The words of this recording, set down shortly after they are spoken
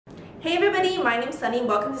Hey everybody, my name is Sunny.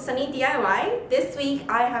 Welcome to Sunny DIY. This week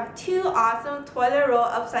I have two awesome toilet roll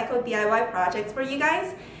upcycle DIY projects for you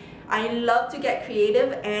guys. I love to get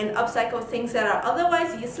creative and upcycle things that are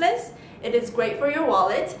otherwise useless. It is great for your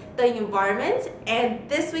wallet, the environment, and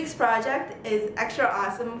this week's project is extra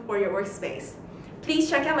awesome for your workspace. Please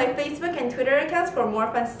check out my Facebook and Twitter accounts for more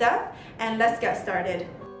fun stuff, and let's get started.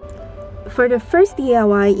 For the first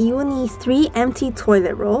DIY, you will need 3 empty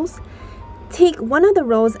toilet rolls. Take one of the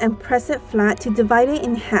rolls and press it flat to divide it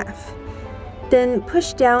in half. Then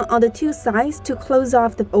push down on the 2 sides to close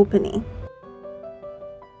off the opening.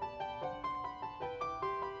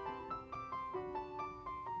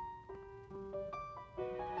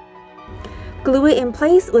 Glue it in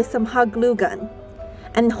place with some hot glue gun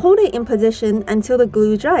and hold it in position until the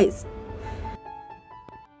glue dries.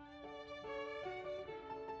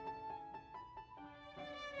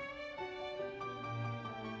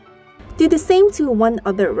 Do the same to one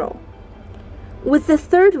other roll. With the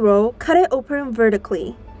third roll, cut it open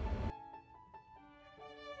vertically.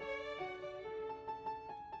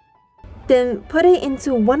 Then put it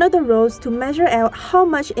into one of the rolls to measure out how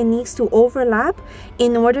much it needs to overlap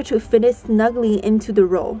in order to fit it snugly into the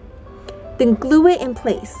roll. Then glue it in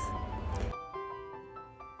place.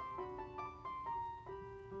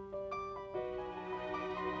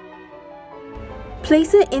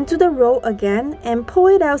 Place it into the roll again and pull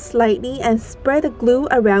it out slightly and spread the glue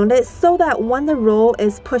around it so that when the roll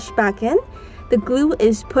is pushed back in, the glue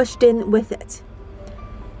is pushed in with it.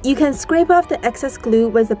 You can scrape off the excess glue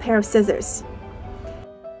with a pair of scissors.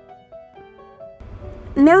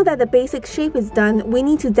 Now that the basic shape is done, we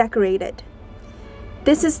need to decorate it.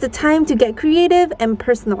 This is the time to get creative and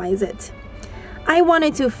personalize it. I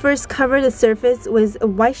wanted to first cover the surface with a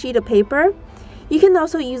white sheet of paper. You can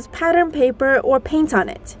also use pattern paper or paint on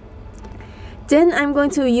it. Then I'm going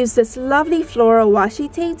to use this lovely floral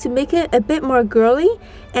washi tape to make it a bit more girly,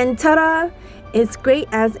 and ta-da! It's great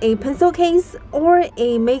as a pencil case or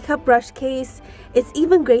a makeup brush case. It's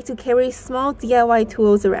even great to carry small DIY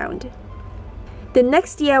tools around. The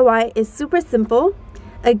next DIY is super simple.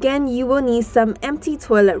 Again, you will need some empty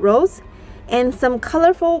toilet rolls and some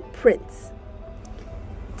colorful prints.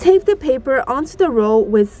 Tape the paper onto the roll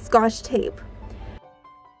with Scotch tape.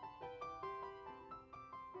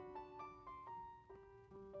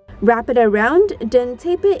 Wrap it around, then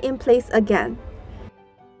tape it in place again.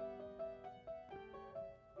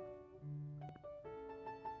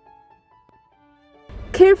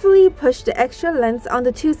 Carefully push the extra lengths on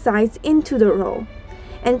the 2 sides into the roll,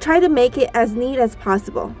 and try to make it as neat as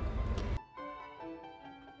possible.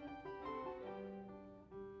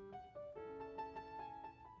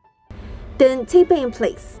 Then tape it in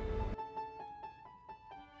place.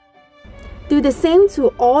 Do the same to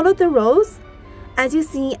all of the rolls. As you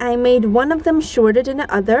see, I made one of them shorter than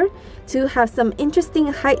the other to have some interesting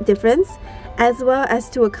height difference, as well as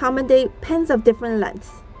to accommodate pens of different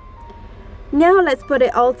lengths. Now let's put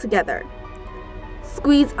it all together.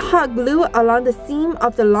 Squeeze hot glue along the seam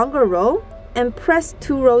of the longer roll and press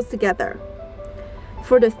 2 rolls together.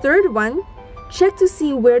 For the third one, check to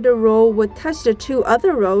see where the roll would touch the 2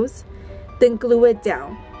 other rolls, then glue it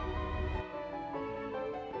down.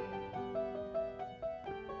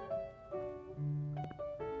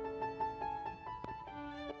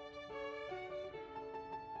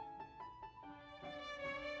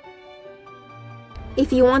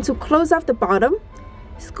 If you want to close off the bottom,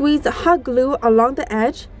 squeeze hot glue along the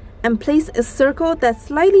edge and place a circle that's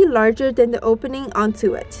slightly larger than the opening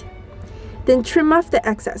onto it. Then trim off the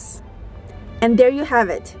excess. And there you have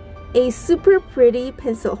it, a super pretty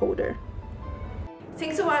pencil holder.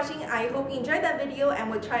 Thanks for watching. I hope you enjoyed that video and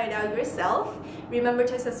will try it out yourself. Remember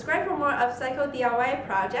to subscribe for more upcycle DIY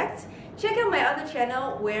projects. Check out my other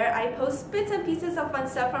channel where I post bits and pieces of fun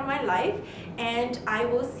stuff from my life. And I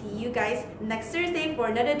will see you guys next Thursday for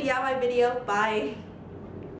another DIY video. Bye!